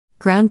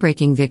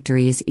Groundbreaking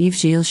victory as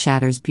Gilles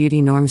shatters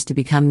beauty norms to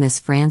become Miss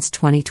France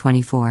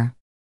 2024.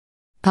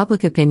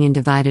 Public opinion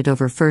divided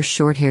over first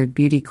short-haired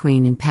beauty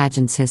queen in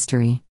pageant's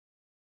history.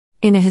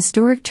 In a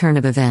historic turn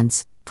of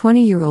events,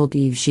 20-year-old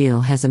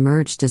Gilles has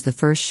emerged as the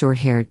first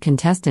short-haired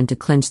contestant to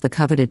clinch the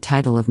coveted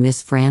title of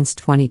Miss France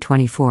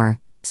 2024,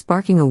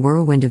 sparking a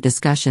whirlwind of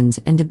discussions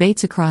and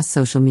debates across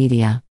social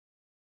media.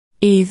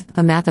 Yves,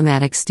 a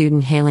mathematics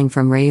student hailing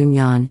from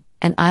Réunion,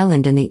 an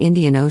island in the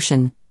Indian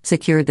Ocean,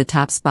 secured the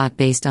top spot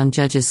based on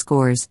judges'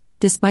 scores,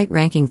 despite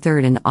ranking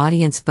third in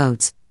audience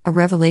votes, a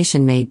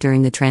revelation made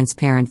during the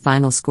transparent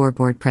final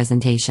scoreboard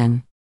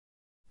presentation.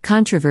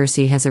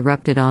 Controversy has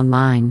erupted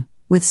online,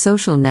 with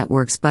social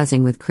networks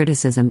buzzing with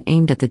criticism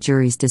aimed at the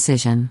jury's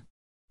decision.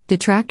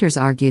 Detractors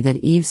argue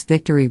that Yves'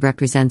 victory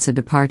represents a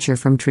departure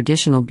from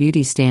traditional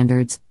beauty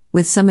standards,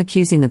 with some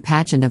accusing the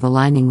pageant of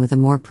aligning with a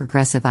more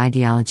progressive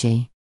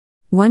ideology.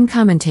 One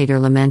commentator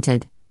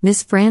lamented,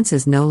 "Miss France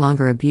is no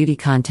longer a beauty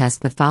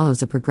contest but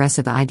follows a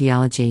progressive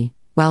ideology,"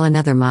 while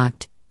another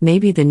mocked,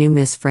 "Maybe the new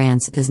Miss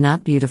France is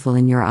not beautiful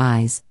in your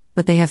eyes,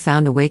 but they have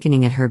found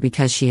awakening at her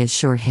because she has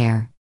short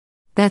hair.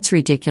 That's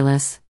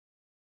ridiculous."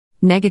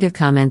 Negative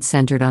comments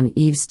centered on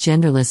Yves'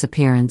 genderless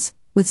appearance,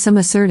 with some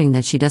asserting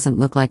that she doesn't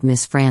look like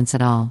Miss France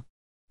at all.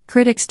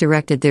 Critics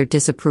directed their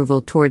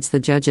disapproval towards the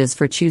judges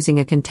for choosing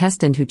a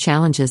contestant who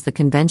challenges the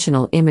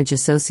conventional image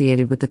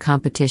associated with the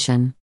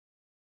competition.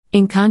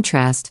 In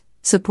contrast,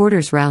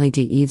 supporters rallied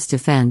to Yves'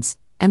 defense,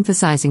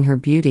 emphasizing her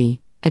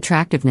beauty,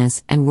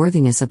 attractiveness, and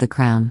worthiness of the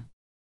crown.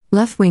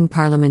 Left-wing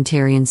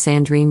parliamentarian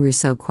Sandrine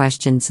Rousseau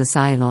questioned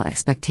societal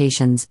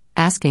expectations,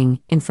 asking,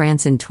 "In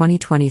France in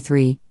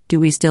 2023,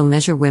 do we still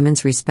measure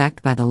women's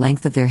respect by the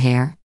length of their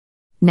hair?"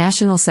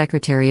 National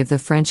Secretary of the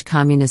French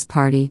Communist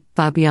Party,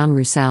 Fabien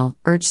Roussel,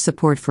 urged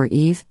support for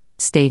Yves,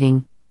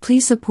 stating,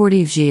 "Please support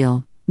Yves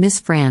Gilles, Miss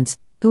France,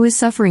 who is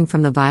suffering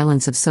from the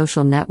violence of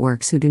social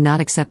networks who do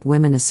not accept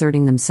women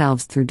asserting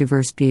themselves through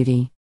diverse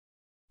beauty."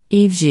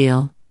 Yves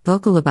Gilles,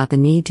 vocal about the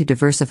need to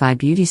diversify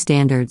beauty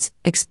standards,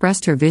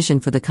 expressed her vision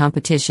for the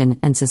competition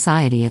and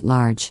society at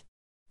large.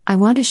 "I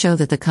want to show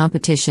that the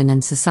competition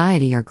and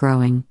society are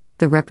growing.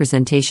 The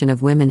representation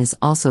of women is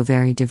also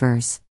very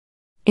diverse.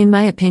 In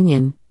my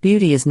opinion,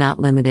 beauty is not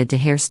limited to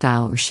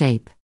hairstyle or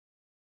shape."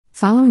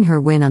 Following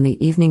her win on the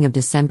evening of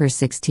December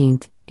 16,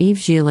 Yves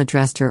Gilles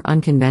addressed her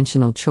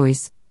unconventional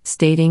choice,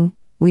 stating,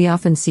 "We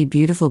often see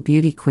beautiful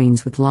beauty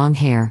queens with long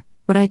hair,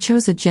 but I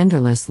chose a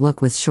genderless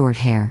look with short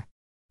hair.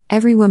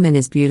 Every woman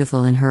is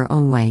beautiful in her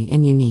own way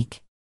and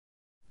unique."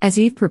 As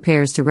Yves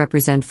prepares to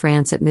represent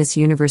France at Miss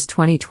Universe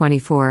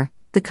 2024,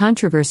 the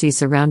controversy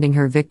surrounding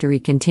her victory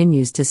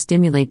continues to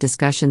stimulate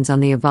discussions on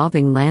the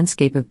evolving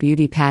landscape of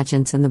beauty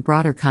pageants and the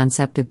broader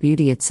concept of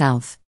beauty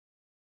itself.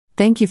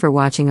 Thank you for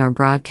watching our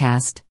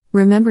broadcast.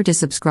 Remember to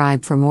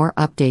subscribe for more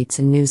updates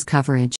and news coverage.